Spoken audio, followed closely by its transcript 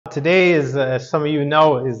Today is, as some of you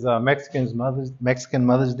know, is Mexican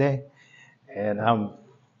Mother's Day, and I'm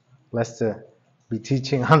blessed to be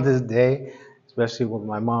teaching on this day, especially with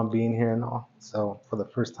my mom being here and all. So for the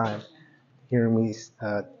first time, hearing me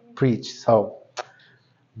preach.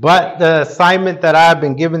 But the assignment that I've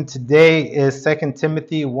been given today is 2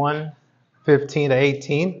 Timothy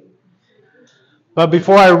 1:15-18. But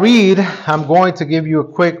before I read, I'm going to give you a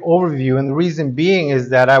quick overview, and the reason being is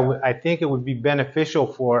that I think it would be beneficial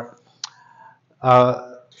for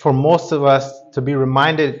most of us to be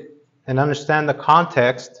reminded and understand the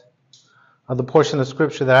context of the portion of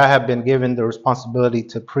Scripture that I have been given the responsibility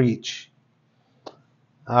to preach.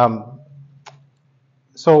 So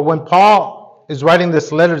when Paul is writing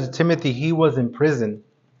this letter to Timothy, he was in prison.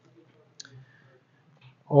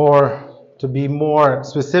 Or to be more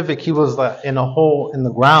specific, he was in a hole in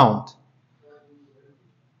the ground.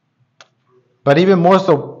 But even more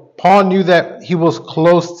so, Paul knew that he was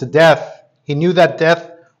close to death. He knew that death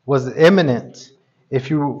was imminent. If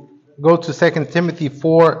you go to 2 Timothy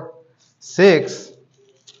 4:6,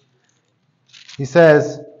 he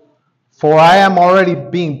says, "For I am already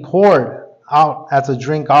being poured out as a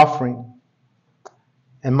drink offering,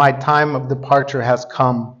 and my time of departure has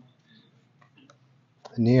come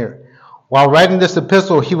near." While writing this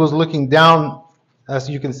epistle, he was looking down, as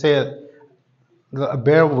you can say, a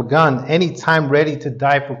barrel of a gun, anytime ready to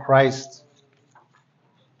die for Christ.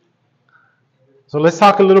 So let's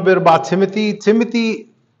talk a little bit about Timothy.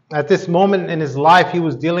 Timothy, at this moment in his life, he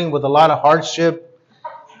was dealing with a lot of hardship.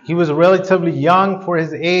 He was relatively young for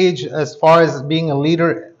his age as far as being a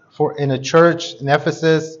leader in a church in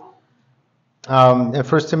Ephesus. In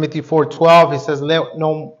 1 Timothy 4:12, he says,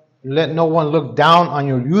 Let no one look down on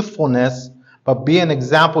your youthfulness, but be an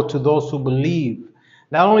example to those who believe.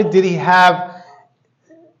 Not only did he have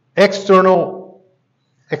external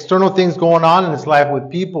things going on in his life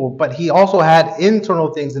with people, but he also had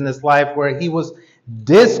internal things in his life where he was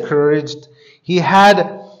discouraged. He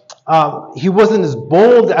wasn't as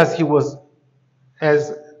bold as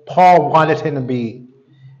Paul wanted him to be.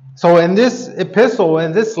 So in this epistle,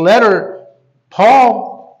 in this letter,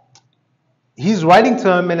 Paul, he's writing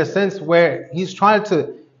to him in a sense where he's trying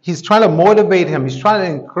to motivate him. He's trying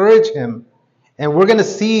to encourage him. And we're going to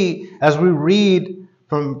see as we read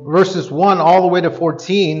from verses 1 all the way to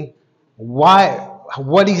 14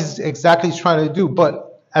 what he's exactly trying to do.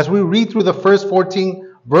 But as we read through the first 14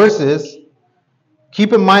 verses,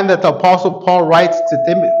 keep in mind that the Apostle Paul writes to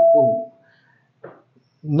Timothy.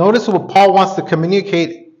 Notice what Paul wants to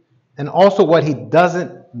communicate and also what he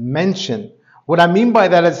doesn't mention. What I mean by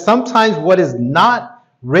that is sometimes what is not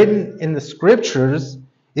written in the Scriptures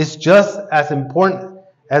is just as important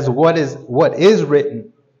as what is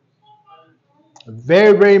written.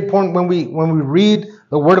 Very, very important when we read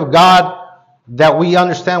the Word of God that we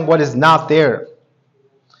understand what is not there.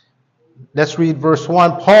 Let's read verse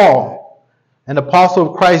 1. Paul, an apostle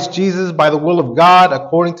of Christ Jesus by the will of God,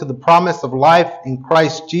 according to the promise of life in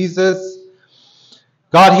Christ Jesus.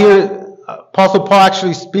 God here, Apostle Paul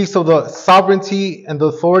actually speaks of the sovereignty and the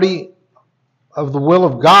authority of the will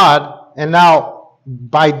of God. And now,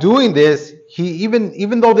 by doing this, he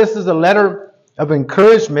even though this is a letter of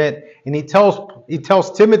encouragement, and he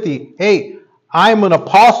tells Timothy, "Hey, I'm an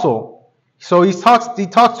apostle." So he talks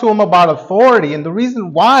to him about authority, and the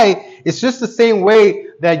reason why, it's just the same way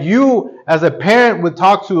that you, as a parent, would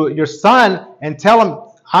talk to your son and tell him,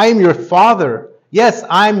 "I am your father. Yes,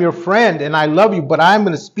 I'm your friend, and I love you, but I'm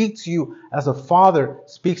going to speak to you as a father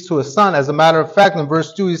speaks to a son." As a matter of fact, in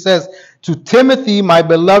verse 2, he says, "To Timothy, my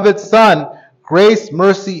beloved son, grace,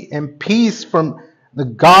 mercy, and peace from the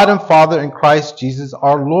God and Father in Christ Jesus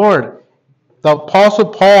our Lord." The Apostle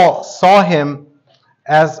Paul saw him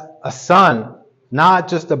as a son, not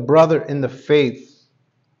just a brother in the faith.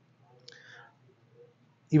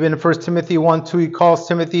 Even in 1 Timothy 1:2, he calls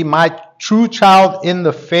Timothy my true child in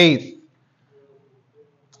the faith.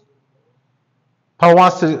 Paul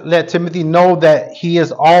wants to let Timothy know that he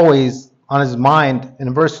is always on his mind.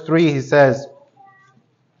 In verse 3, he says,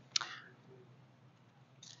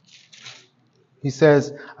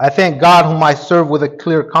 "I thank God whom I serve with a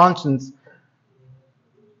clear conscience.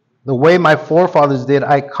 The way my forefathers did,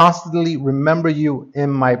 I constantly remember you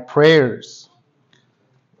in my prayers."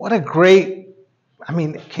 What a great,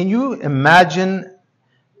 can you imagine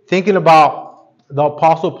thinking about the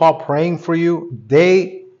Apostle Paul praying for you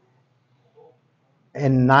day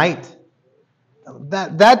and night?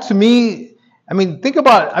 That to me, think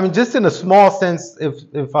about it. Just in a small sense, if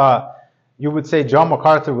you would say John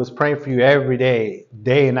MacArthur was praying for you every day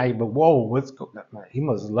and night, but whoa, he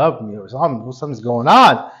must love me or something's going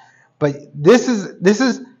on. But this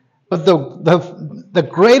is But the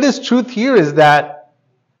greatest truth here is that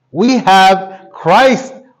we have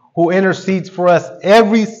Christ who intercedes for us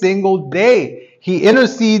every single day. He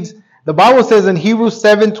intercedes. The Bible says in Hebrews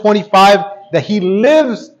 7:25 that he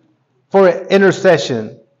lives for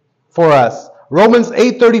intercession for us. Romans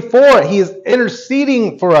 8:34, he is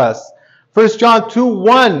interceding for us. 1 John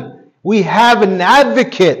 2:1, we have an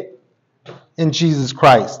advocate in Jesus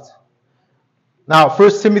Christ. Now,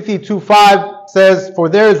 1 Timothy 2:5 says, for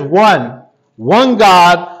there is one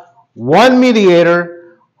God, one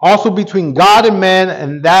mediator, also between God and man,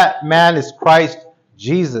 and that man is Christ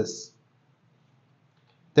Jesus.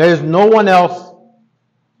 There is no one else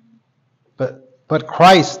but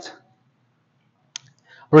Christ.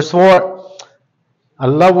 Verse 4, I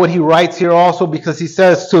love what he writes here also, because he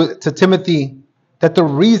says to Timothy that the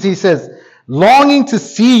reason, he says, longing to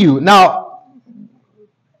see you. Now,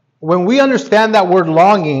 when we understand that word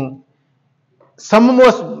longing, some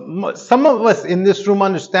of us in this room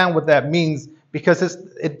understand what that means, because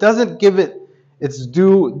it doesn't give it its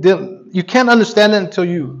due. You can't understand it until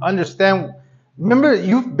you understand. Remember,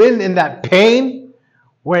 you've been in that pain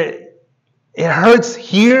where it hurts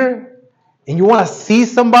here and you want to see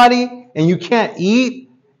somebody and you can't eat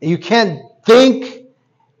and you can't think.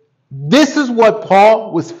 This is what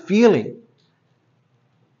Paul was feeling.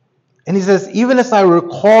 And he says, even as I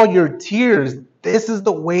recall your tears, this is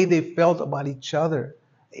the way they felt about each other.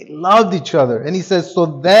 They loved each other. And he says,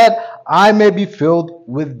 so that I may be filled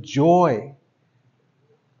with joy.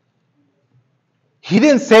 He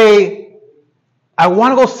didn't say, I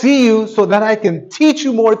want to go see you so that I can teach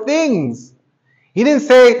you more things. He didn't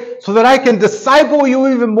say, so that I can disciple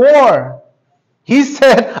you even more. He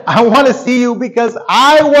said, I want to see you because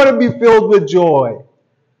I want to be filled with joy.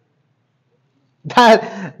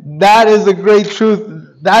 That is a great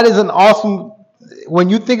truth. That is an awesome. When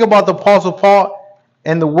you think about the Apostle Paul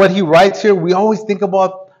and what he writes here, we always think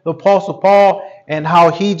about the Apostle Paul and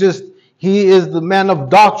how he is the man of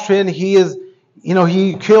doctrine. He is,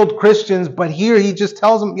 he killed Christians, but here he just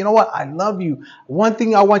tells them, you know what? I love you. One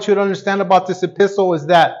thing I want you to understand about this epistle is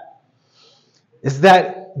that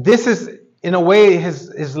this is in a way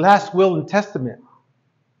his last will and testament.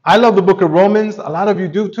 I love the book of Romans. A lot of you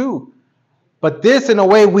do too. But this, in a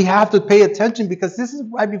way, we have to pay attention, because this is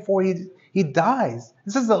right before he dies.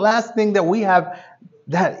 This is the last thing that we have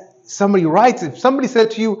that somebody writes. If somebody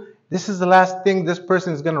said to you, this is the last thing this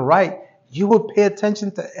person is going to write, you would pay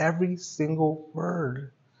attention to every single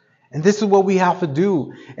word. And this is what we have to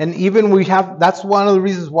do. And even that's one of the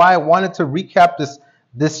reasons why I wanted to recap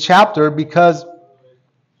this chapter, because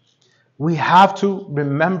we have to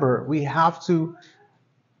remember, we have to,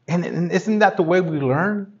 and isn't that the way we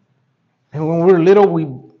learn? And when we're little,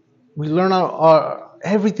 we learn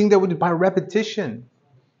everything that we do by repetition.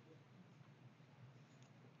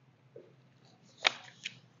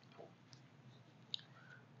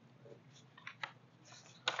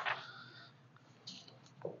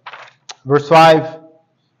 Verse 5,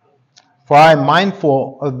 for I am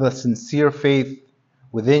mindful of the sincere faith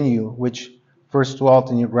within you, which first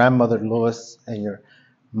dwelt in your grandmother Lois and your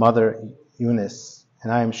mother Eunice,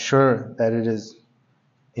 and I am sure that it is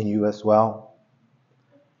in you as well.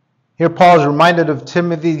 Here Paul is reminded of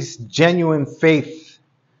Timothy's genuine faith.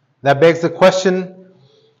 That begs the question,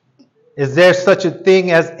 is there such a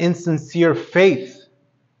thing as insincere faith?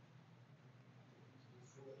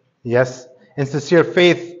 Yes, insincere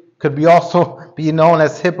faith could also be known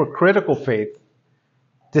as hypocritical faith,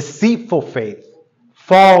 deceitful faith,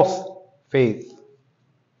 false faith.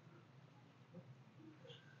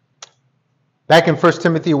 Back in 1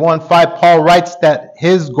 Timothy 1:5, Paul writes that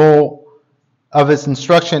his goal of his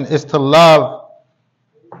instruction is to love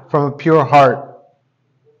from a pure heart,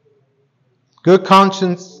 good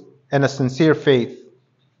conscience, and a sincere faith.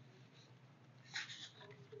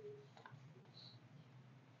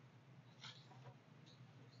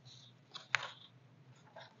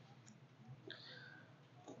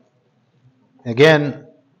 Again,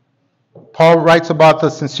 Paul writes about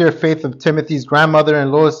the sincere faith of Timothy's grandmother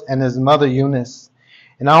and Lois and his mother Eunice.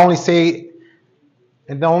 And the only thing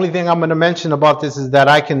I'm going to mention about this is that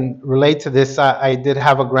I can relate to this. I did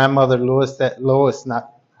have a grandmother, that's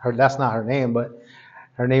not her name, but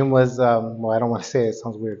her name was, I don't want to say it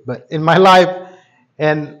sounds weird, but in my life,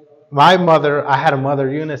 and my mother, I had a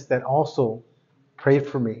mother, Eunice, that also prayed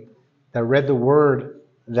for me, that read the word,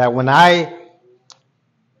 that when I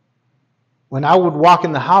would walk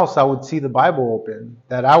in the house, I would see the Bible open.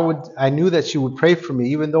 That I knew that she would pray for me,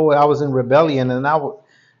 even though I was in rebellion, and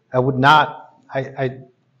I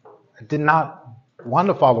did not want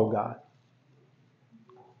to follow God.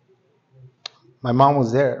 My mom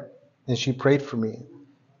was there, and she prayed for me.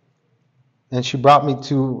 And she brought me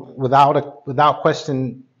to, without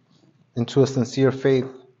question, into a sincere faith.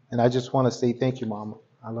 And I just want to say thank you, Mama.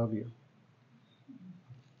 I love you.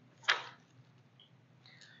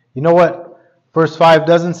 You know what verse 5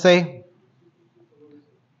 doesn't say?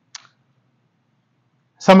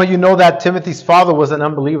 Some of you know that Timothy's father was an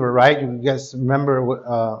unbeliever, right? You guys remember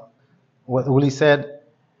what Uli said?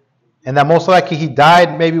 And that most likely he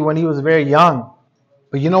died maybe when he was very young.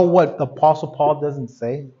 But you know what the Apostle Paul doesn't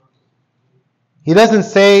say? He doesn't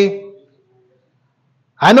say,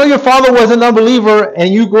 I know your father was an unbeliever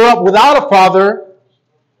and you grew up without a father.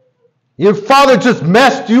 Your father just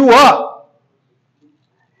messed you up.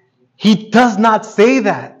 He does not say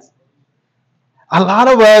that. A lot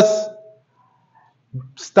of us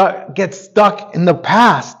get stuck in the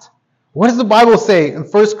past. What does the Bible say in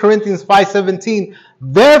 1 Corinthians 5:17?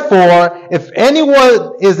 Therefore, if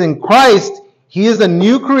anyone is in Christ, he is a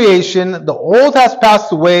new creation. The old has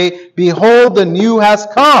passed away. Behold, the new has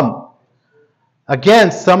come.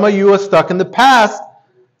 Again, some of you are stuck in the past,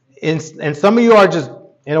 and some of you are just,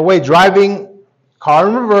 in a way, driving car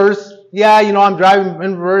in reverse. Yeah, I'm driving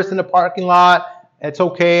in reverse in the parking lot. It's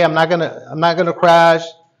okay. I'm not gonna crash.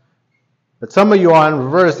 But some of you are in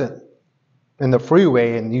reverse in the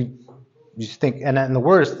freeway, and you just think, and the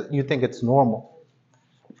worst, you think it's normal.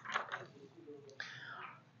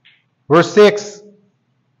 Verse 6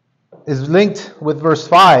 is linked with verse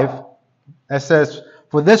 5. That says,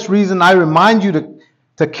 for this reason I remind you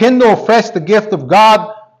to kindle afresh the gift of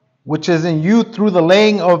God which is in you through the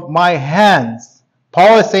laying of my hands.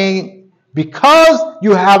 Paul is saying, because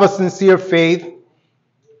you have a sincere faith,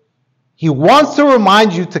 he wants to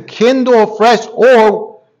remind you to kindle afresh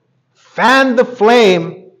or fan the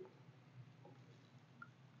flame,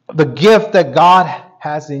 the gift that God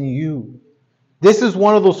has in you. This is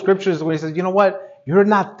one of those scriptures where he says, you know what? You're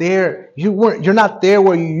not there. You're not there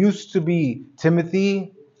where you used to be,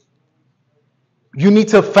 Timothy. You need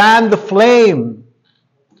to fan the flame.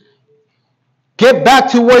 Get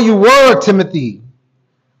back to where you were, Timothy.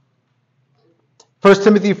 1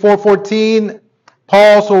 Timothy 4:14,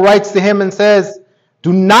 Paul also writes to him and says,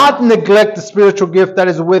 do not neglect the spiritual gift that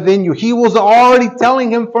is within you. He was already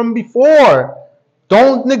telling him from before.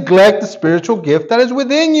 Don't neglect the spiritual gift that is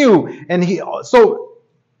within you. And so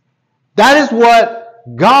that is what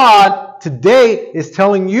God today is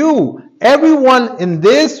telling you. Everyone in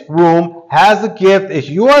this room has a gift. If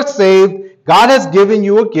you are saved, God has given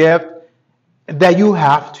you a gift that you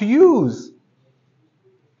have to use.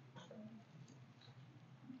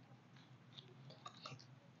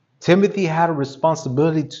 Timothy had a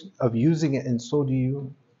responsibility of using it, and so do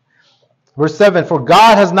you. Verse 7, for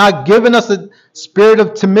God has not given us a spirit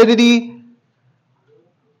of timidity,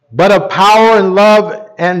 but of power and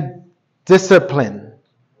love and discipline.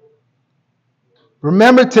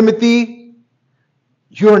 Remember, Timothy,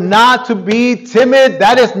 you're not to be timid.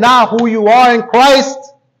 That is not who you are in Christ.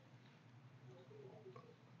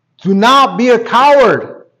 Do not be a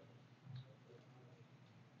coward.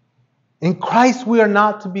 In Christ, we are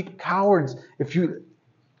not to be cowards. If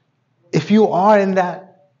you are in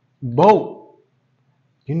that boat,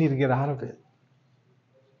 you need to get out of it.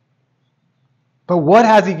 But what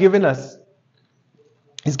has He given us?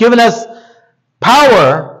 He's given us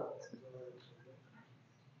power,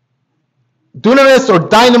 dunamis or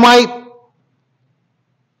dynamite.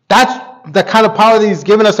 That's the kind of power that He's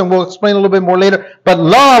given us, and we'll explain a little bit more later. But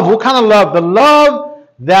love, what kind of love? The love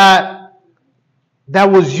that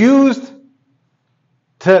was used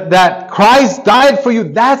that Christ died for you.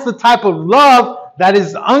 That's the type of love that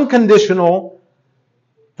is unconditional.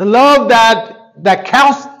 The love that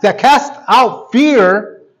casts out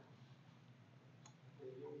fear.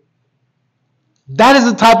 That is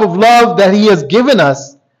the type of love that He has given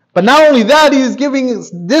us. But not only that, He is giving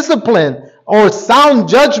us discipline or sound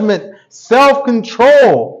judgment,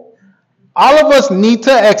 self-control. All of us need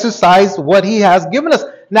to exercise what He has given us.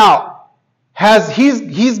 Now,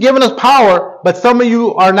 He's given us power, but some of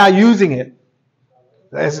you are not using it.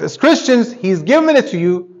 As Christians, He's given it to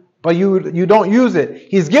you, but you don't use it.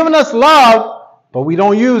 He's given us love, but we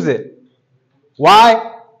don't use it.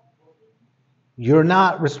 Why? You're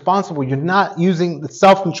not responsible. You're not using the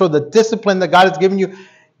self-control, the discipline that God has given you.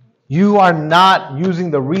 You are not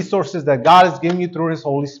using the resources that God has given you through His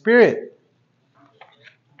Holy Spirit.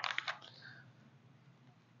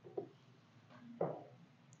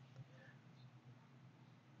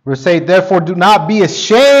 Verse 8, therefore do not be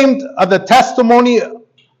ashamed of the testimony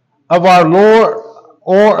of our Lord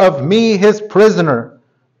or of me, His prisoner,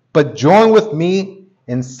 but join with me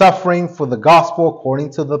in suffering for the gospel according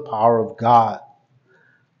to the power of God.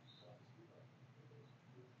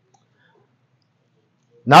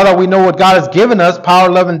 Now that we know what God has given us, power,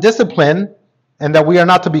 love, and discipline, and that we are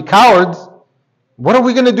not to be cowards, what are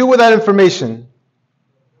we going to do with that information?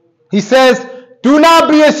 He says, do not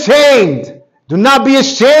be ashamed. Do not be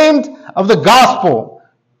ashamed of the gospel.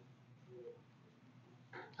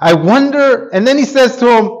 I wonder, and then he says to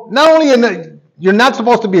him, not only you're not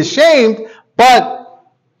supposed to be ashamed, but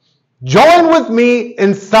join with me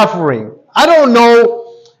in suffering. I don't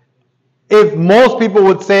know if most people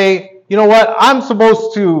would say, you know what, I'm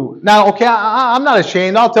supposed to, now, okay, I'm not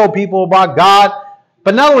ashamed. I'll tell people about God.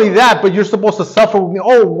 But not only that, but you're supposed to suffer with me.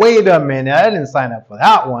 Oh, wait a minute. I didn't sign up for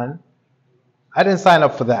that one. I didn't sign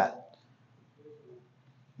up for that.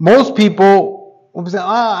 Most people will say,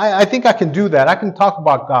 I think I can do that. I can talk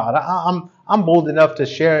about God. I'm bold enough to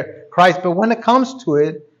share Christ. But when it comes to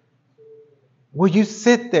it, will you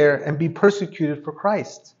sit there and be persecuted for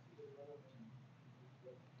Christ?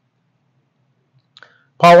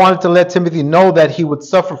 Paul wanted to let Timothy know that he would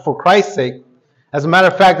suffer for Christ's sake. As a matter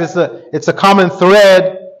of fact, it's a common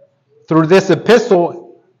thread through this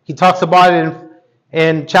epistle. He talks about it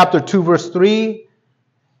in chapter 2, verse 3,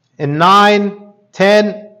 in 9,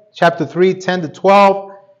 10, chapter 3, 10 to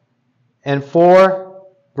 12, and 4,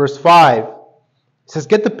 verse 5. He says,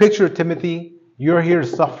 get the picture, Timothy. You're here to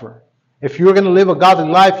suffer. If you're going to live a godly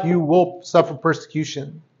life, you will suffer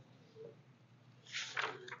persecution.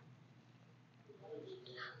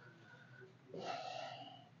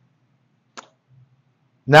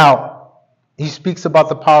 Now, he speaks about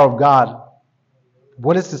the power of God.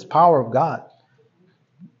 What is this power of God?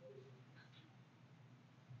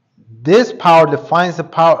 This power defines the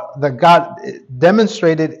power that God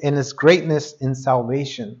demonstrated in His greatness in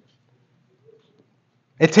salvation.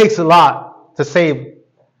 It takes a lot to save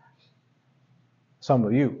some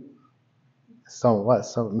of you. Some of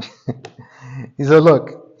us, some of me. He said,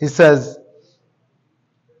 look, he says,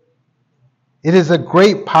 it is a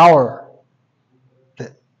great power.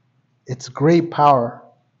 It's great power.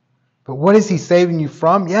 But what is He saving you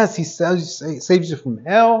from? Yes, He saves you from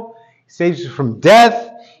hell. He saves you from death.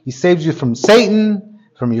 He saves you from Satan,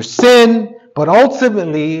 from your sin. But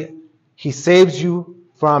ultimately, He saves you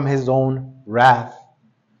from His own wrath.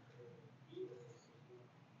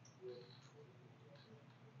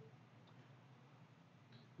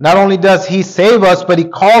 Not only does He save us, but He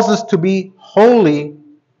calls us to be holy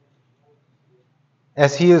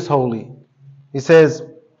as He is holy. He says,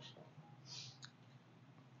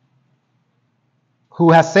 who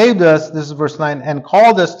has saved us, this is verse 9, and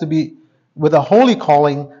called us to be with a holy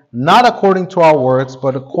calling, not according to our works,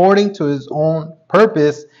 but according to His own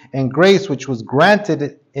purpose and grace, which was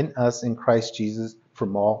granted in us in Christ Jesus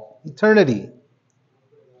from all eternity.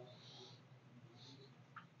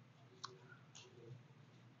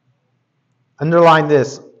 Underline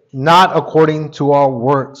this, not according to our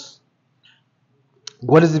works.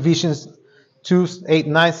 What is Ephesians 2, 8,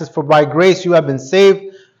 9 says, for by grace you have been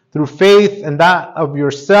saved through faith, and that of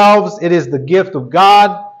yourselves. It is the gift of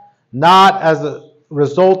God, not as a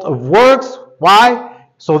result of works. Why?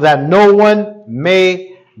 So that no one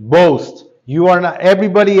may boast. You are not,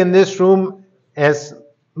 everybody in this room, as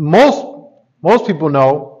most people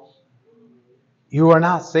know, you are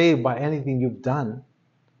not saved by anything you've done.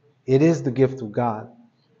 It is the gift of God.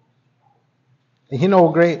 And you know,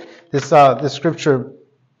 great, this scripture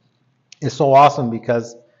is so awesome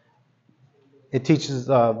because it teaches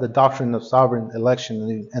the doctrine of sovereign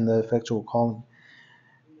election and the effectual calling.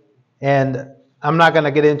 And I'm not going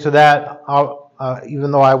to get into that,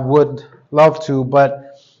 even though I would love to,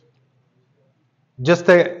 but just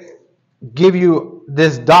to give you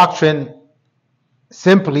this doctrine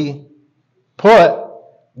simply put,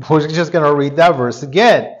 we're just going to read that verse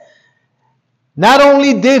again. Not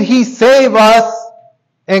only did He save us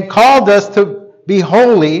and called us to be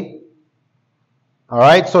holy, all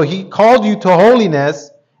right, so He called you to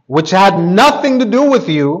holiness, which had nothing to do with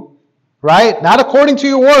you, right? Not according to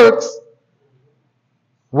your works.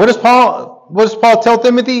 What does Paul tell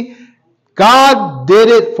Timothy? God did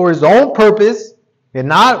it for His own purpose, and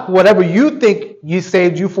not whatever you think He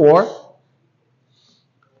saved you for.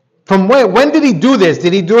 From when did He do this?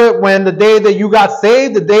 Did He do it when the day that you got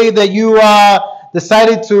saved, the day that you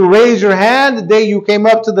decided to raise your hand, the day you came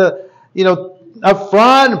up to the, up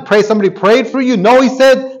front and pray, somebody prayed for you? No, He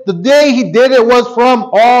said the day He did it was from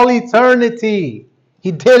all eternity.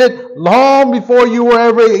 He did it long before you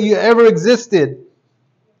ever existed.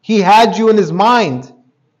 He had you in His mind.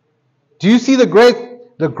 Do you see the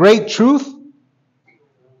great truth?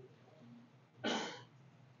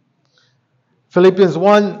 Philippians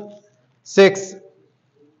 1:6.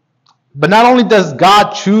 But not only does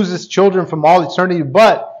God choose His children from all eternity,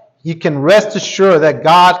 but you can rest assured that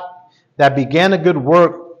God that began a good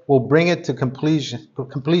work will bring it to completion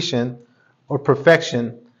or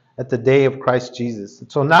perfection at the day of Christ Jesus.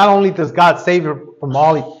 So not only does God save you from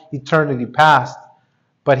all eternity past,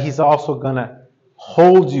 but He's also going to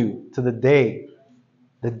hold you to the day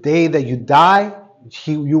that you die.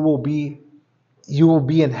 You will be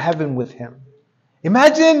in heaven with Him.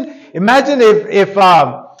 Imagine if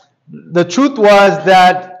the truth was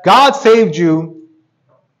that God saved you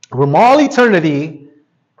from all eternity,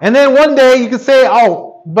 and then one day you could say,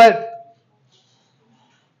 "Oh, but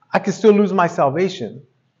I can still lose my salvation."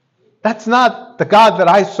 That's not the God that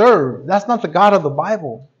I serve. That's not the God of the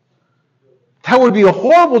Bible. That would be a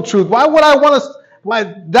horrible truth. Why would I want to?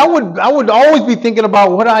 I would always be thinking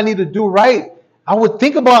about what I need to do right. I would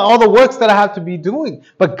think about all the works that I have to be doing.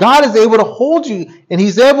 But God is able to hold you, and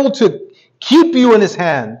He's able to keep you in His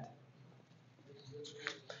hand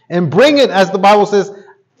and bring it, as the Bible says,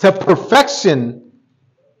 to perfection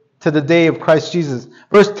to the day of Christ Jesus.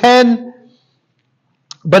 Verse 10,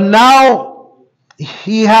 but now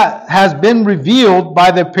He has been revealed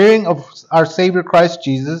by the appearing of our Savior Christ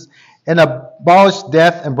Jesus, and abolished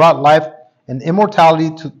death and brought life and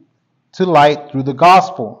immortality to light through the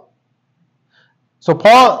gospel. So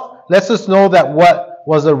Paul lets us know that what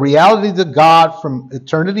was a reality to God from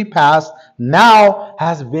eternity past now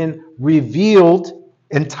has been revealed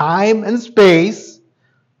in time and space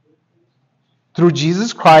through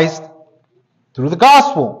Jesus Christ, through the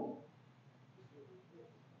gospel.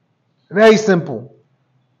 Very simple.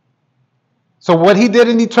 So what He did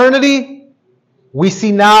in eternity, we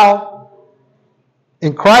see now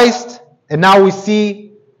in Christ, and now we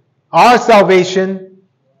see our salvation,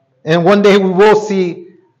 and one day we will see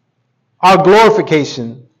our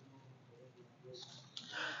glorification.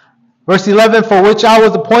 Verse 11, for which I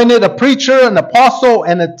was appointed a preacher, an apostle,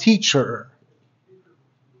 and a teacher.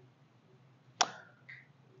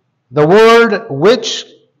 The word which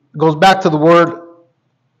goes back to the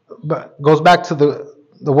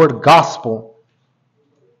word gospel,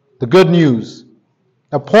 the good news.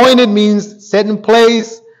 Appointed means set in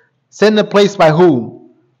place. Set in a place by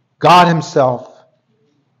whom? God Himself.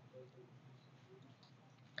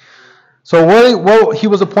 So He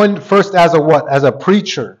was appointed first as a what? As a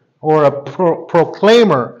preacher or a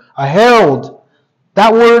proclaimer, a herald.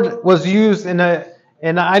 That word was used and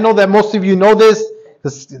I know that most of you know this.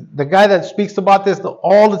 The guy that speaks about this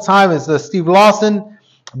all the time is Steve Lawson.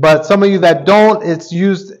 But some of you that don't, it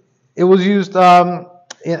was used,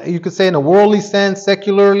 you could say in a worldly sense,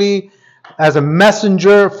 secularly, as a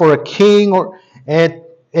messenger for a king, and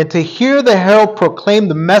to hear the herald proclaim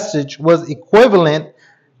the message was equivalent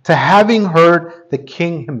to having heard the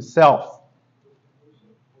king himself.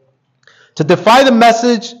 To defy the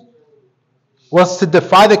message was to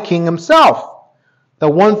defy the king himself. The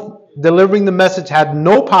one delivering the message had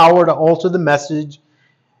no power to alter the message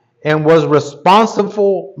and was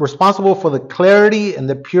responsible for the clarity and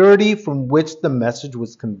the purity from which the message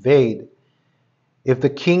was conveyed. If the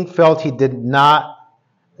king felt he did not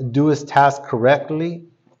do his task correctly,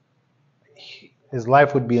 his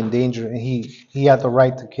life would be in danger, and he had the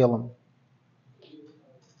right to kill him.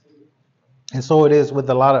 And so it is with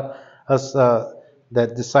a lot of us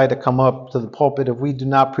that decide to come up to the pulpit. If we do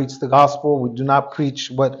not preach the gospel, we do not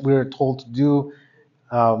preach what we're told to do,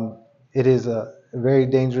 it is a very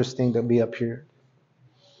dangerous thing to be up here.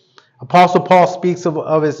 Apostle Paul speaks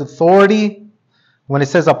of his authority. When it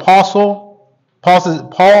says apostle,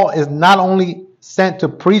 Paul is not only sent to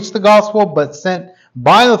preach the gospel, but sent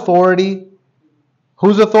by authority.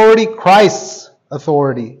 Whose authority? Christ's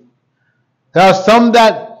authority. There are some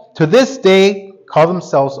that to this day call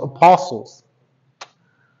themselves apostles.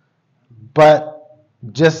 But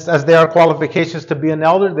just as there are qualifications to be an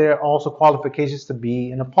elder, there are also qualifications to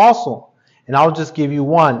be an apostle. And I'll just give you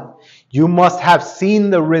one. You must have seen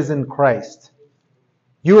the risen Christ.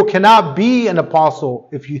 You cannot be an apostle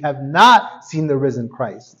if you have not seen the risen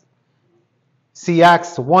Christ. See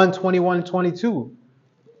Acts 1, 21 and 22.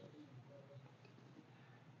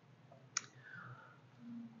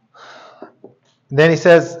 Then he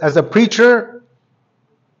says, as a preacher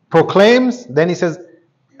proclaims, then he says,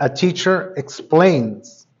 a teacher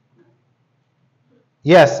explains.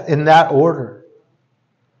 Yes, in that order.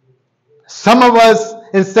 Some of us,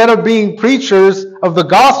 instead of being preachers of the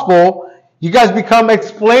gospel, you guys become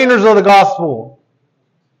explainers of the gospel.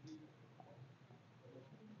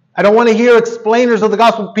 I don't want to hear explainers of the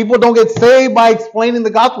gospel. People don't get saved by explaining the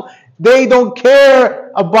gospel. They don't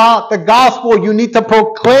care about the gospel. You need to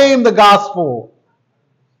proclaim the gospel.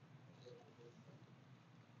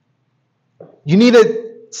 You need to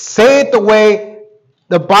say it the way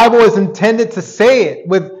the Bible is intended to say it,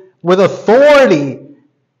 with authority.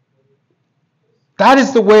 That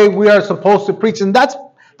is the way we are supposed to preach. And that's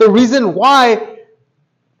the reason why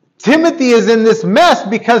Timothy is in this mess,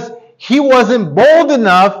 because he wasn't bold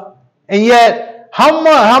enough. And yet,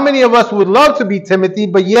 how many of us would love to be Timothy,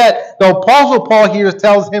 but yet the Apostle Paul here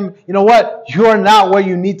tells him, you know what? You are not where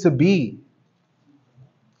you need to be.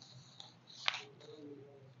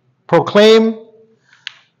 Proclaim,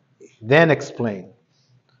 then explain.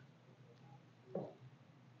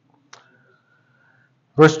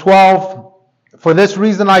 Verse 12, for this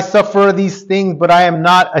reason I suffer these things, but I am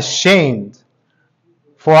not ashamed.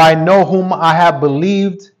 For I know whom I have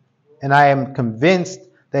believed, and I am convinced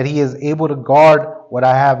that he is able to guard what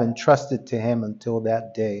I have entrusted to him until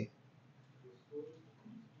that day.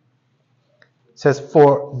 It says,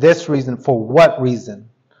 for this reason. For what reason?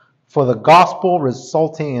 For the gospel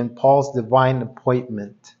resulting in Paul's divine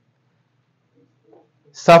appointment.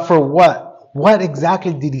 Suffer what? What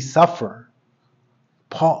exactly did he suffer?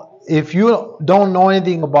 Paul, if you don't know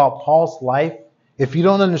anything about Paul's life, if you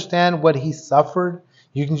don't understand what he suffered,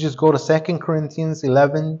 you can just go to 2 Corinthians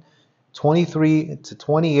 11, 23 to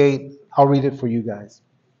 28. I'll read it for you guys.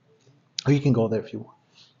 Or you can go there if you want.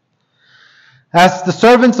 As the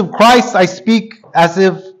servants of Christ, I speak as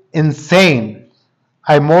if insane.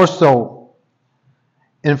 I more so.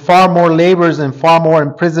 In far more labors and far more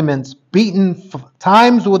imprisonments, beaten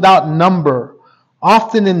times without number,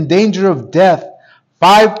 often in danger of death.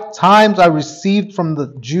 5 times I received from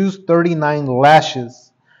the Jews 39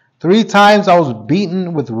 lashes. 3 times I was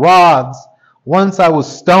beaten with rods. Once I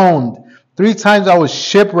was stoned. 3 times I was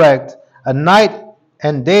shipwrecked. A night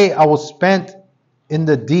and day I was spent in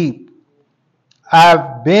the deep. I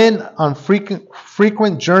have been on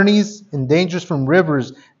frequent journeys in dangers from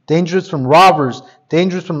rivers, dangers from robbers,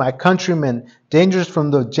 dangers from my countrymen, dangers from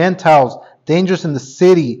the Gentiles, dangers in the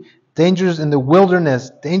city, dangers in the wilderness,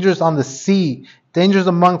 dangers on the sea, dangers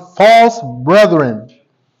among false brethren.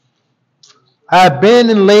 I have been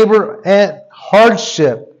in labor and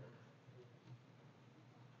hardship,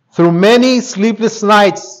 through many sleepless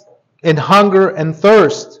nights, in hunger and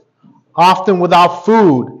thirst, often without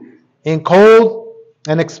food, in cold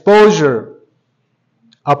and exposure.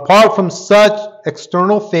 Apart from such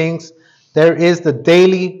external things, there is the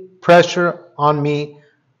daily pressure on me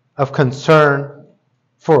of concern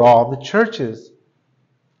for all the churches.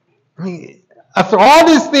 I mean, after all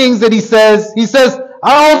these things that he says,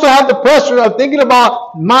 I also have the pressure of thinking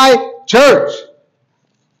about my church.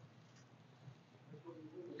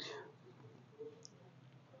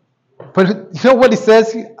 But you know what he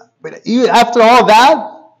says? Even after all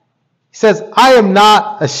that, he says, I am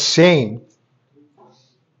not ashamed.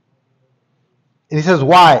 And he says,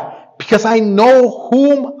 why? Because I know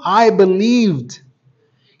whom I believed.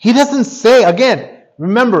 He doesn't say, again,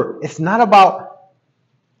 remember, it's not about,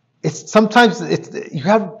 you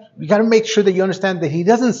got to make sure that you understand that he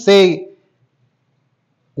doesn't say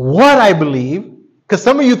what I believe, because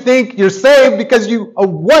some of you think you're saved because of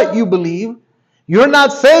what you believe. You're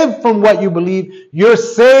not saved from what you believe. You're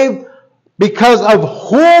saved because of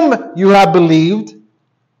whom you have believed.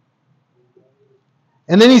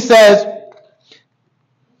 And then he says,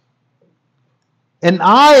 and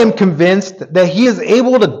I am convinced that he is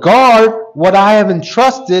able to guard what I have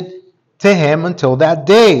entrusted to him until that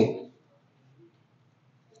day.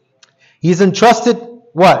 He's entrusted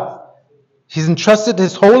what? He's entrusted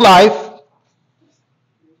his whole life,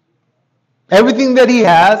 everything that he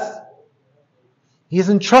has, he's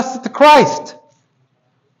entrusted to Christ.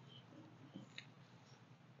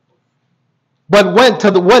 But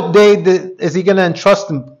what day is he going to entrust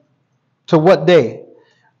him? To what day?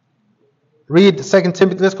 Read 2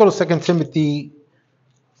 Timothy. Let's go to 2 Timothy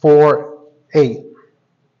 4:8.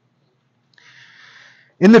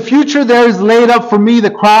 In the future there is laid up for me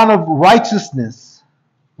the crown of righteousness,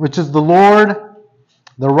 which is the Lord,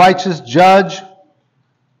 the righteous judge,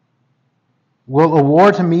 will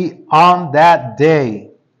award to me on that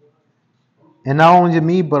day. And not only to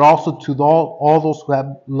me, but also to all those who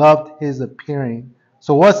have loved his appearing.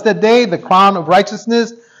 So what's the day? The crown of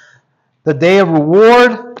righteousness, the day of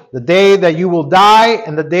reward, the day that you will die,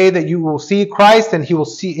 and the day that you will see Christ, and you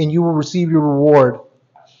will receive your reward.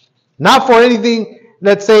 Not for anything,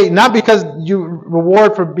 let's say, not because you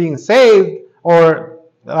reward for being saved, or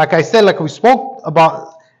like I said, like we spoke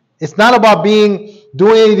about, it's not about doing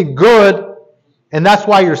anything good, and that's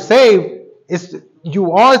why you're saved.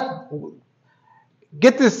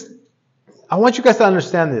 Get this, I want you guys to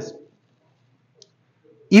understand this.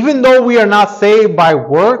 Even though we are not saved by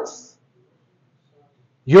works,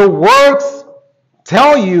 your works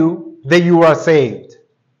tell you that you are saved.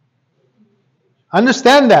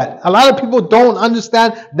 Understand that. A lot of people don't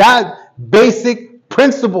understand that basic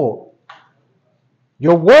principle.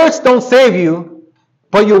 Your works don't save you,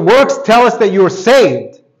 but your works tell us that you're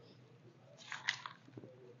saved.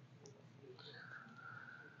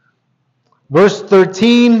 Verse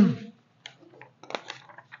 13,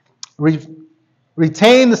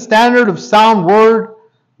 retain the standard of sound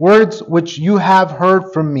words which you have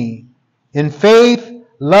heard from me, in faith,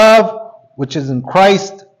 love, which is in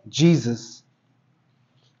Christ Jesus.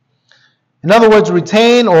 In other words,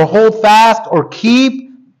 retain or hold fast or keep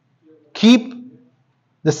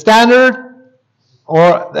the standard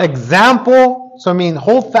or example. So I mean,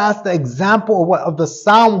 hold fast the example of the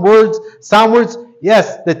sound words. Sound words,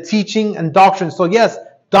 yes, the teaching and doctrine. So yes,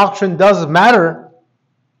 doctrine does matter.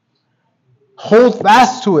 Hold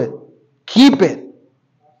fast to it. Keep it.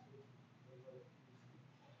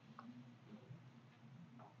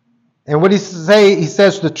 And what he say? He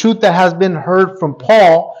says the truth that has been heard from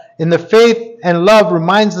Paul in the faith and love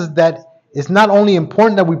reminds us that it's not only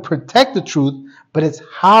important that we protect the truth, but it's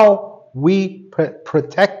how we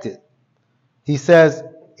protect it. He says,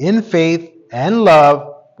 in faith and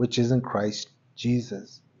love, which is in Christ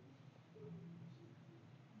Jesus.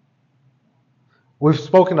 We've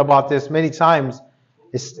spoken about this many times.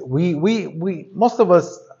 We most of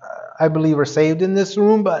us, I believe, are saved in this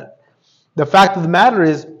room, but the fact of the matter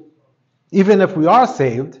is, even if we are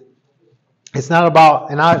saved, it's not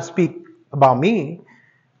about, and I speak about me,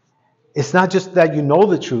 it's not just that you know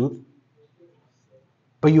the truth,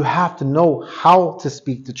 but you have to know how to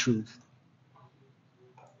speak the truth.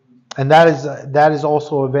 And that is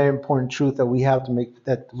also a very important truth that we have to make,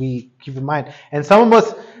 that we keep in mind. And some of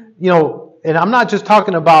us, and I'm not just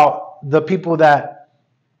talking about the people that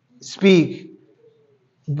speak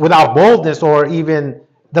without boldness, or even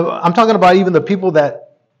I'm talking about even the people that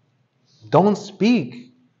don't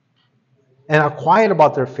speak and are quiet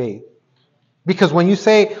about their faith. Because when we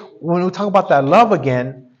talk about that love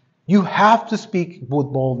again, you have to speak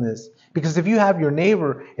with boldness. Because if you have your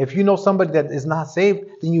neighbor, if you know somebody that is not saved,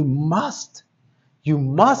 then you must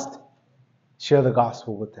share the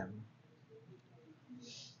gospel with them.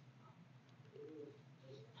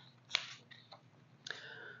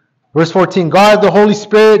 Verse 14, guard through the Holy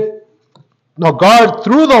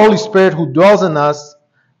Spirit who dwells in us,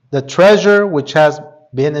 the treasure which has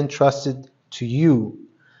been entrusted to you.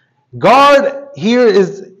 Guard here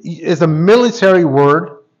is a military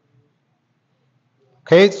word.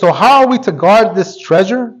 Okay, so how are we to guard this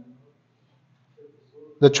treasure?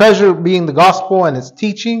 The treasure being the gospel and its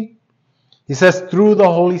teaching. He says through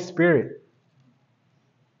the Holy Spirit.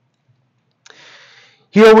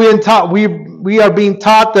 Here we are being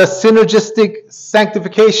taught the synergistic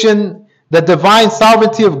sanctification, the divine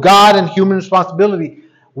sovereignty of God and human responsibility.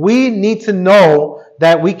 We need to know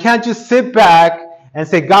that we can't just sit back and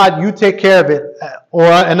say, God, you take care of it. Or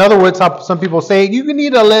in other words, how some people say, you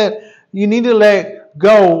need to let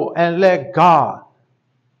go and let God.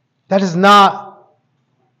 That is not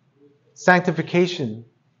sanctification.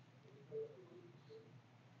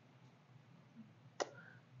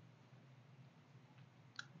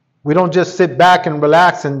 We don't just sit back and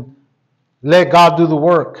relax and let God do the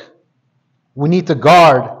work. We need to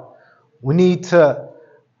guard. We need to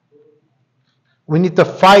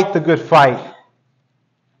fight the good fight.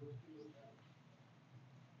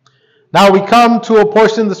 Now we come to a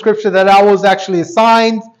portion of the scripture that I was actually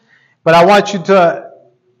assigned, but I want you to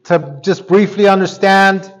just briefly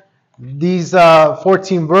understand these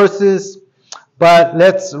 14 verses. But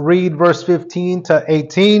let's read verse 15 to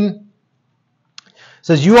 18. It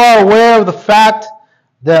says, you are aware of the fact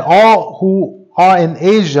that all who are in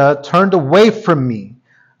Asia turned away from me,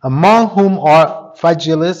 among whom are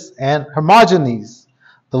Phygelus and Hermogenes.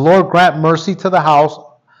 The Lord grant mercy to the house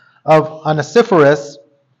of Onesiphorus,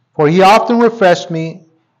 for he often refreshed me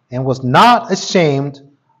and was not ashamed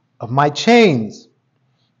of my chains.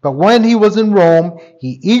 But when he was in Rome,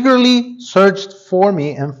 he eagerly searched for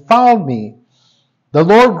me and found me. The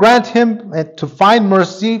Lord grant him to find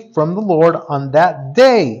mercy from the Lord on that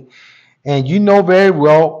day. And you know very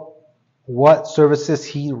well what services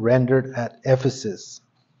he rendered at Ephesus.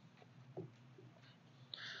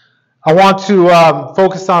 I want to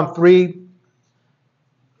focus on 3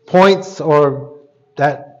 points, or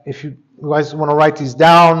that if you guys want to write these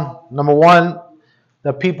down. Number 1,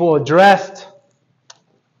 the people addressed.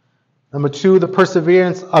 Number 2, the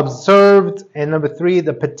perseverance observed. And number 3,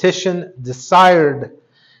 the petition desired.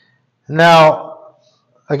 Now,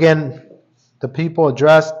 again, the people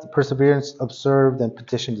addressed, the perseverance observed, and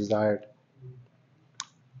petition desired.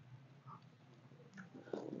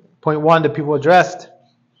 Point 1, the people addressed.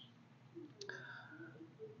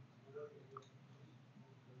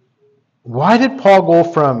 Why did Paul go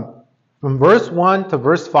from from verse 1 to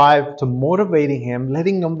verse 5 to motivating him,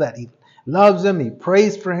 letting him that he loves him, he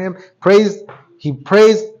prays for him, he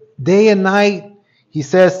prays day and night. He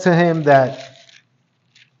says to him that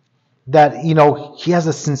he has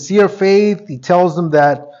a sincere faith. He tells them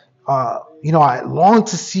that I long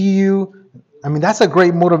to see you. I mean, that's a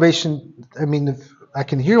great motivation. I mean, if I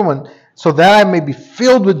can hear one, so that I may be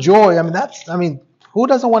filled with joy. I mean, who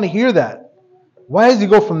doesn't want to hear that? Why does he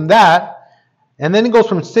go from that? And then he goes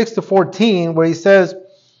from 6 to 14, where he says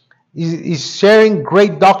he's sharing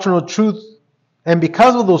great doctrinal truth, and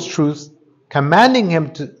because of those truths, commanding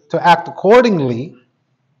him to act accordingly,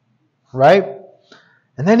 right?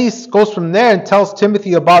 And then he goes from there and tells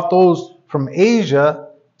Timothy about those from Asia,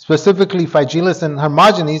 specifically Phygelus and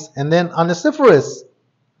Hermogenes, and then Onesiphorus.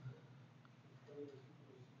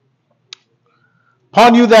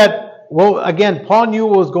 Paul knew Paul knew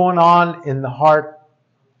what was going on in the heart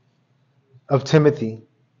of Timothy.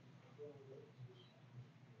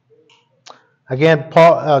 Again,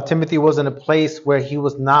 Timothy was in a place where he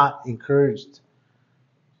was not encouraged.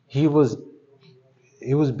 He was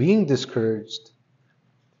being discouraged.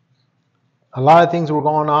 A lot of things were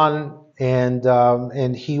going on,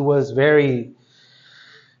 and he was very.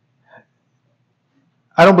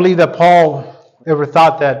 I don't believe that Paul ever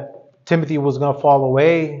thought that Timothy was going to fall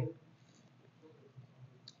away,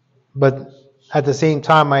 but at the same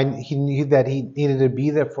time, he knew that he needed to be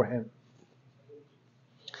there for him.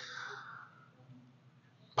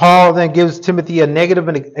 Paul then gives Timothy a negative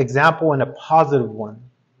example and a positive one.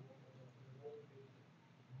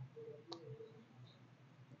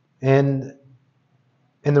 And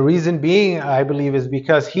the reason being, I believe, is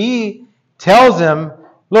because he tells him,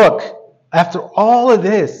 look, after all of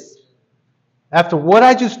this, after what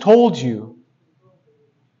I just told you,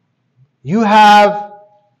 you have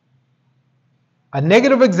a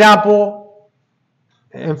negative example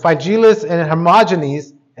in Phygelus and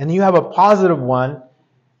Hermogenes, and you have a positive one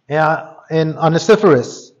in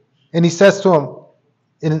Onesiphorus. And he says to him,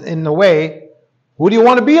 in a way, who do you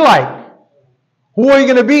want to be like? Who are you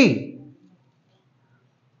going to be?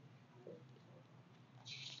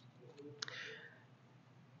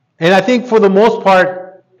 And I think for the most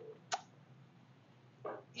part,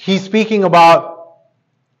 he's speaking about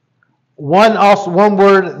one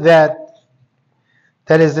word that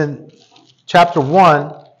is in chapter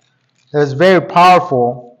 1 that is very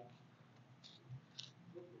powerful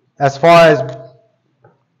as far as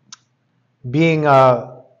being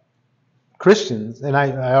Christians. And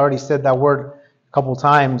I already said that word a couple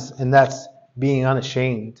times, and that's being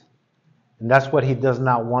unashamed. And that's what he does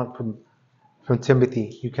not want from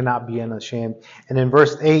Timothy. You cannot be unashamed. And in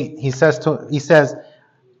verse 8, he says,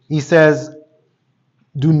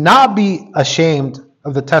 do not be ashamed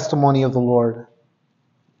of the testimony of the Lord.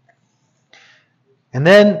 And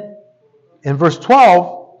then in verse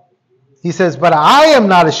 12, he says, but I am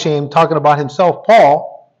not ashamed, talking about himself,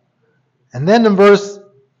 Paul. And then in verse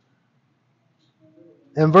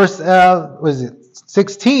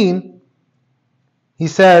 16, he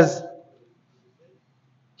says,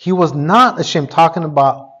 he was not ashamed, talking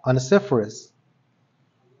about Onesiphorus.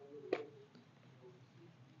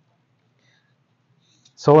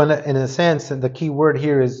 So in a sense, the key word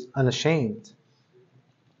here is unashamed.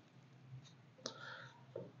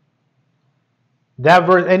 That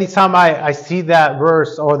verse, anytime I see that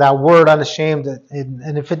verse or that word unashamed,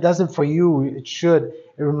 and if it doesn't for you, it should.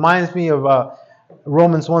 It reminds me of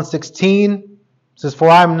Romans 1:16. It says, for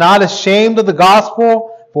I am not ashamed of the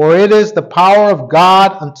gospel, for it is the power of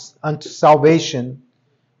God unto salvation.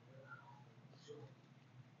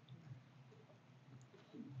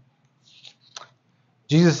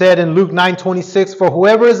 Jesus said in Luke 9:26, for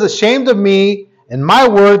whoever is ashamed of me and my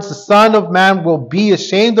words, the Son of Man will be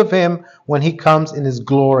ashamed of him when he comes in his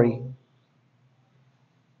glory.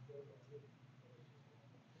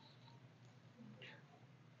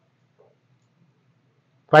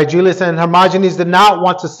 Phygelus and Hermogenes did not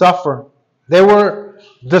want to suffer. They were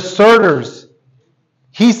deserters.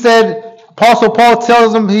 He said, Apostle Paul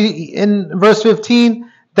tells them in verse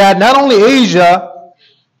 15 that not only Asia,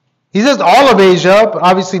 he says all of Asia, but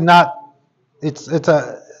obviously not. It's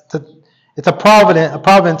a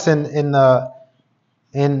province in the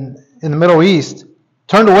Middle East.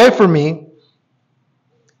 Turned away from me.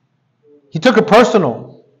 He took it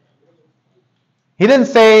personal. He didn't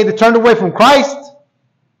say they turned away from Christ,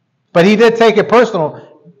 but he did take it personal.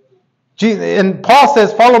 And Paul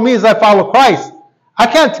says, follow me as I follow Christ. I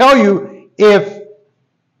can't tell you if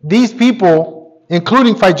these people,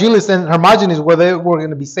 including Phygelus and Hermogenes, whether they were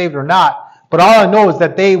going to be saved or not. But all I know is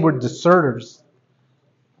that they were deserters.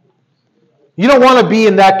 You don't want to be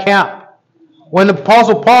in that camp. when the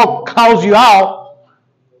Apostle Paul calls you out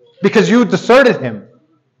because you deserted him.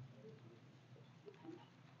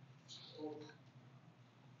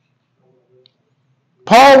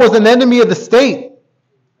 Paul was an enemy of the state.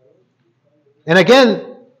 And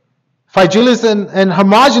again, Phygellus and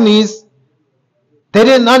Hermogenes, they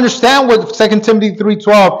didn't understand what 2 Timothy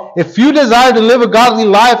 3:12. If you desire to live a godly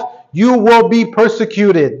life, you will be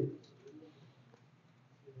persecuted.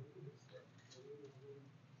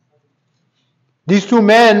 These two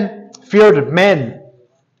men feared men.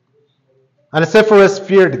 Onesiphorus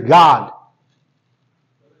feared God.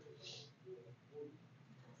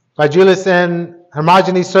 Phygellus and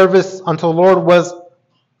Hermogenes' service unto the Lord was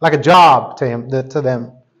like a job to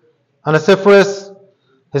them. Onesiphorus,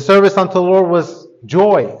 his service unto the Lord was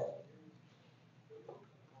joy.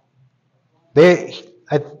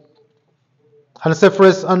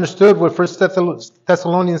 Onesiphorus understood what 1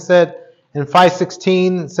 Thessalonians said in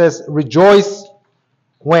 5:16. It says, rejoice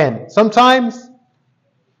when? Sometimes?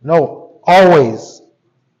 No, always.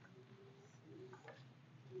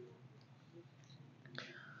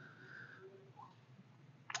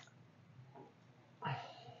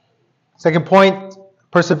 Second point,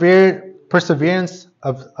 perseverance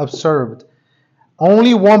observed.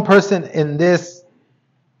 Only one person in this,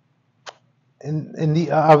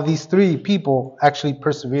 of these three people actually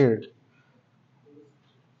persevered.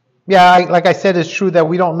 Yeah, like I said, it's true that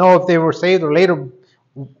we don't know if they were saved or later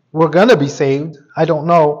were going to be saved. I don't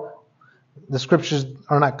know. The scriptures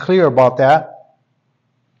are not clear about that.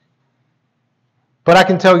 But I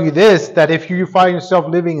can tell you this, that if you find yourself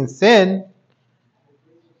living in sin,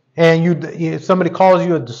 and if somebody calls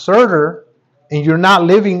you a deserter, and you're not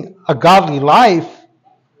living a godly life,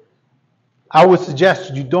 I would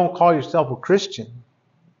suggest you don't call yourself a Christian.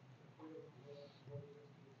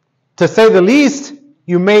 To say the least,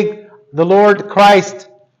 you make the Lord Christ,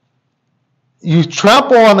 you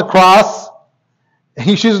trample on the cross, and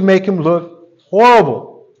you just make him look horrible.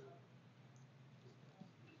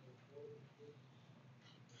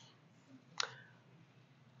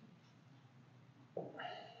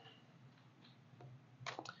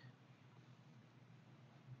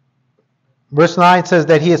 Verse 9 says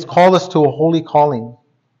that he has called us to a holy calling.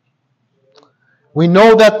 We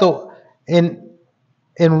know that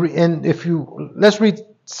let's read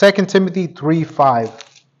 2 Timothy 3:5.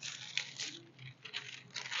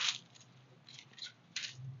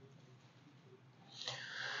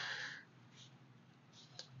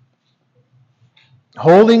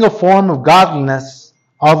 Holding a form of godliness,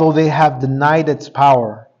 although they have denied its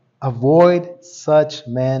power, avoid such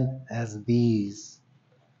men as these.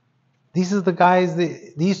 These are the guys,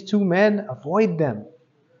 these two men, avoid them.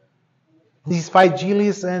 These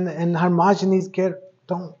Phygellus and Hermogenes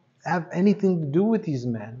don't have anything to do with these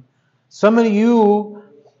men. Some of you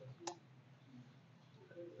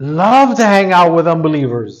love to hang out with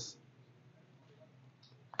unbelievers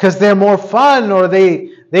because they're more fun, or they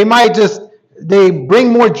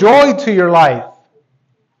bring more joy to your life.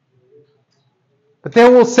 But they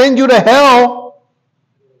will send you to hell.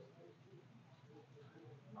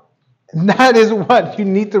 And that is what you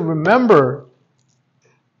need to remember.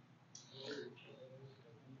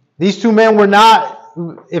 These two men were not,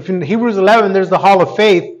 if in Hebrews 11 there's the hall of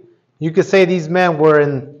faith, you could say these men were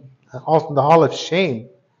in also the hall of shame.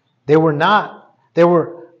 They were not. They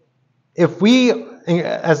were, if we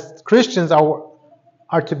as Christians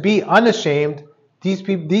are to be unashamed,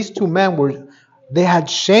 these two men they had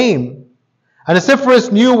shame. And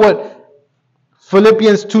Onesiphorus knew what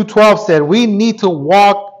Philippians 2:12 said. We need to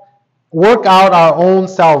work out our own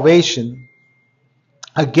salvation.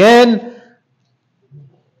 Again,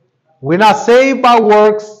 we're not saved by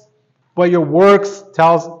works, but your works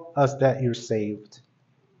tells us that you're saved.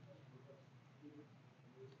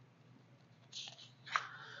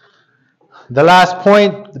 The last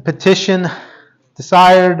point, the petition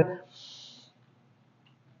desired.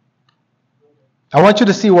 I want you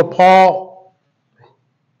to see what Paul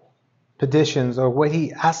petitions, or what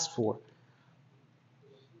he asks for,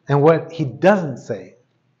 and what he doesn't say.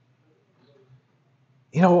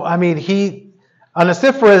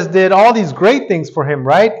 Onesiphorus did all these great things for him,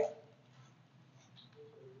 right?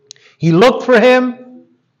 He looked for him.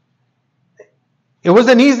 It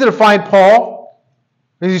wasn't easy to find Paul.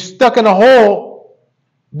 He was stuck in a hole,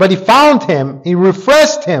 but he found him. He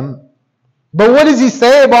refreshed him. But what does he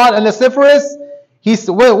say about Onesiphorus?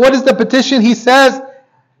 What is the petition? He says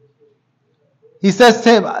to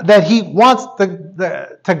him that he wants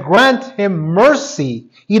to grant him mercy.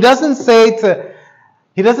 He doesn't say,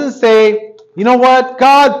 you know what,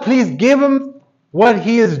 God, please give him what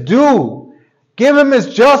he is due. Give him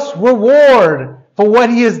his just reward for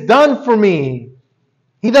what he has done for me.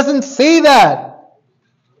 He doesn't say that.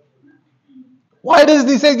 Why does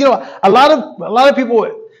he say, a lot of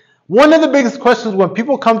people, one of the biggest questions when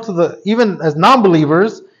people come to even as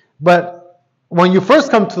non-believers, but when you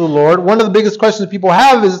first come to the Lord, one of the biggest questions people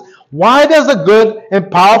have is, why does a good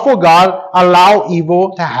and powerful God allow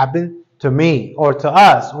evil to happen to me or to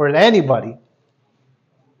us or to anybody?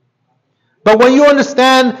 But when you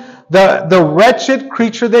understand the wretched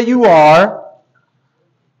creature that you are,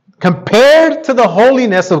 compared to the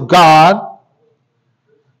holiness of God,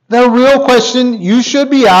 the real question you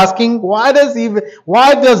should be asking, why does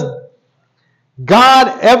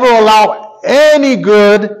God ever allow any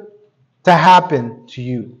good to happen to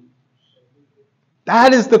you?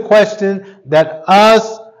 That is the question that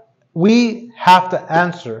we have to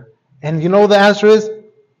answer. And you know the answer is,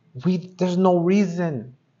 there's no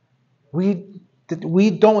reason. We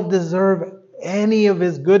don't deserve any of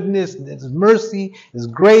his goodness, his mercy, his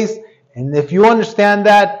grace. And if you understand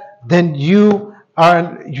that, then you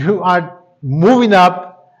are moving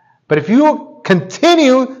up. But if you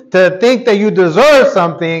continue to think that you deserve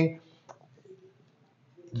something,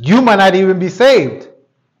 you might not even be saved.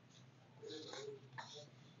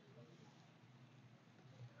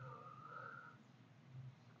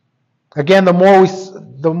 Again, the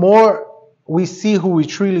more we see who we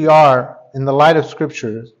truly are in the light of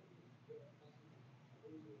Scriptures,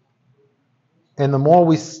 and the more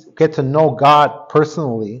we get to know God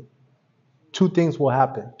personally, two things will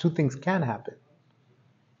happen. Two things can happen.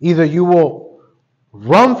 Either you will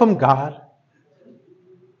run from God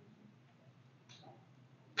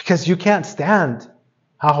because you can't stand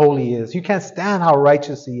how holy he is. You can't stand how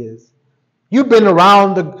righteous he is. You've been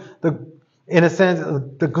around in a sense,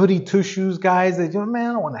 the goody two-shoes guys that, man,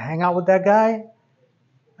 I don't want to hang out with that guy.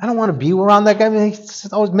 I don't want to be around that guy. He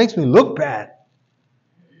just always makes me look bad.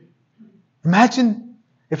 Imagine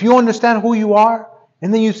if you understand who you are,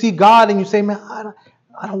 and then you see God and you say, man,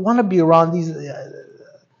 I don't want to be around these.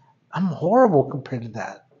 I'm horrible compared to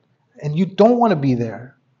that. And you don't want to be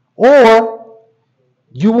there. Or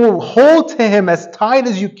you will hold to him as tight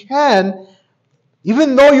as you can,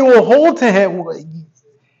 even though you will hold to him,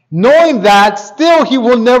 knowing that still he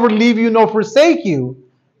will never leave you nor forsake you.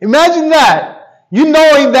 Imagine that. You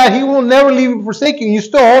knowing that he will never leave you and forsake you, and you're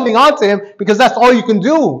still holding on to him because that's all you can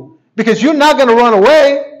do. Because you're not going to run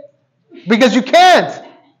away. Because you can't.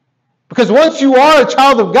 Because once you are a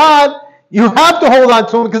child of God, you have to hold on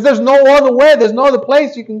to him because there's no other way. There's no other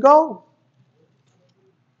place you can go.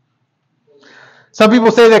 Some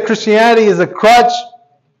people say that Christianity is a crutch,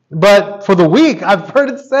 but for the weak. I've heard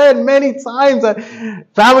it said many times.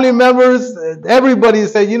 Family members, everybody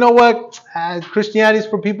said, you know what? Christianity is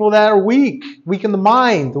for people that are weak in the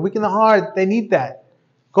mind, weak in the heart. They need that.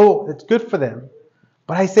 Go, it's good for them.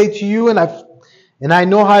 But I say to you, and I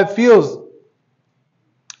know how it feels.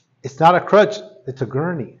 It's not a crutch, it's a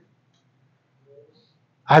gurney.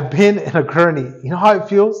 I've been in a gurney. You know how it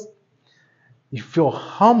feels? You feel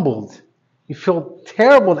humbled. You feel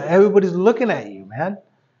terrible that everybody's looking at you, man.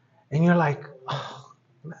 And you're like, oh,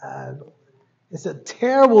 man, it's a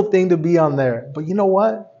terrible thing to be on there. But you know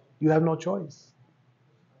what? You have no choice.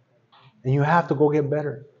 And you have to go get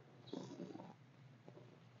better.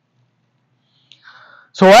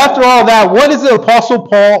 So after all that, what is the Apostle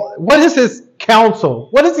Paul? What is his counsel?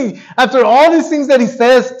 What is he, after all these things that he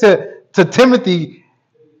says to Timothy,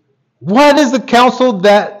 what is the counsel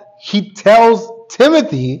that he tells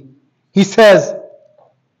Timothy? He says,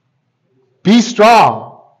 be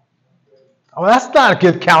strong. Oh, that's not a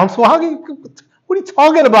good counsel. What are you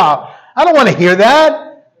talking about? I don't want to hear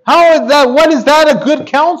that. How is that? What is that a good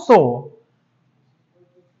counsel?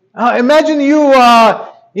 Imagine you,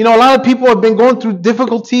 a lot of people have been going through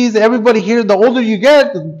difficulties. Everybody here, the older you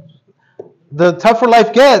get, the tougher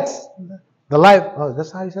life gets.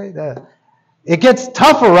 That's how you say that. It gets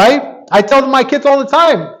tougher, right? I tell my kids all the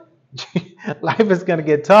time, life is going to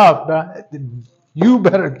get tough. You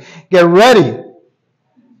better get ready.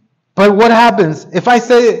 But what happens if I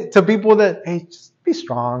say to people that, hey, just be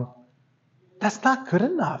strong? That's not good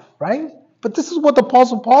enough, right? But this is what the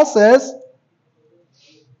Apostle Paul says.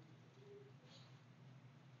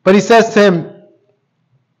 But he says to him,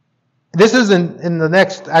 this is in the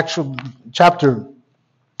next actual chapter,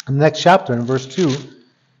 in the next chapter in verse 2,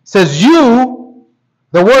 says you,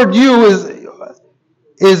 the word you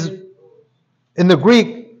is in the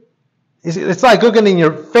Greek, it's like looking in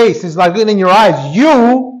your face, it's like looking in your eyes.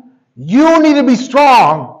 You need to be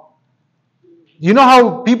strong. You know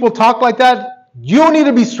how people talk like that? You need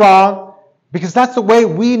to be strong because that's the way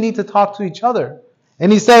we need to talk to each other.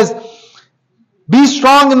 And he says, be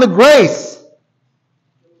strong in the grace.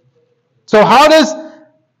 So how does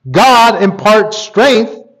God impart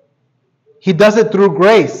strength? He does it through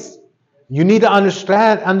grace. You need to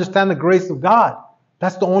understand the grace of God.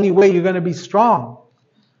 That's the only way you're going to be strong.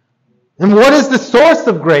 And what is the source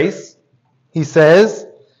of grace? He says,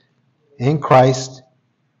 in Christ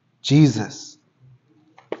Jesus.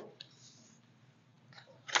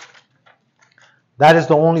 That is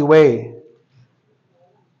the only way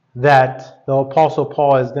that the Apostle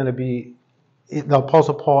Paul is going to be. The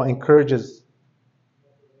Apostle Paul encourages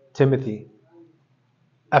Timothy.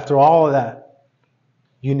 After all of that,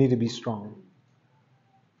 you need to be strong.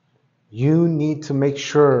 You need to make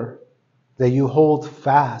sure that you hold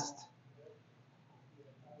fast.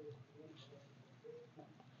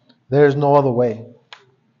 There's no other way.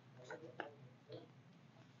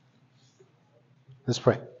 Let's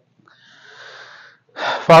pray.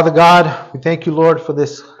 Father God, we thank you, Lord, for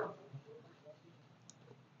this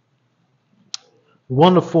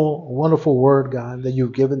wonderful, wonderful word, God, that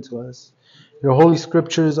you've given to us. Your holy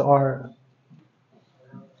scriptures are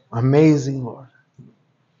amazing, Lord.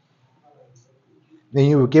 And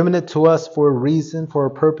you've given it to us for a reason, for a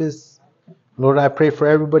purpose. Lord, I pray for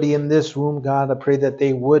everybody in this room, God. I pray that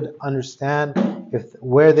they would understand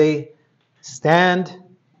where they stand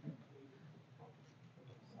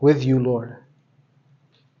with you, Lord.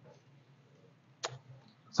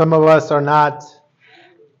 Some of us are not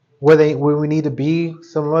where we need to be.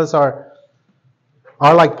 Some of us are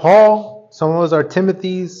like Paul. Some of us are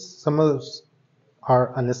Timothy's. Some of us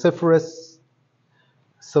are Onesiphorus.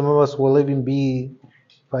 Some of us will even be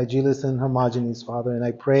Phygellus and Hermogenes, Father. And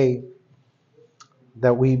I pray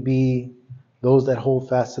that we be those that hold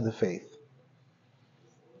fast to the faith.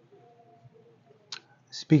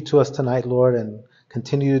 Speak to us tonight, Lord, and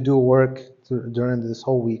continue to do work during this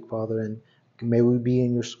whole week, Father. And may we be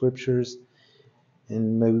in your scriptures,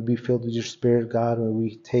 and may we be filled with your Spirit, God. May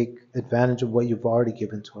we take advantage of what you've already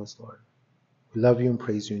given to us, Lord. We love you and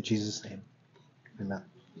praise you in Jesus' name. Amen.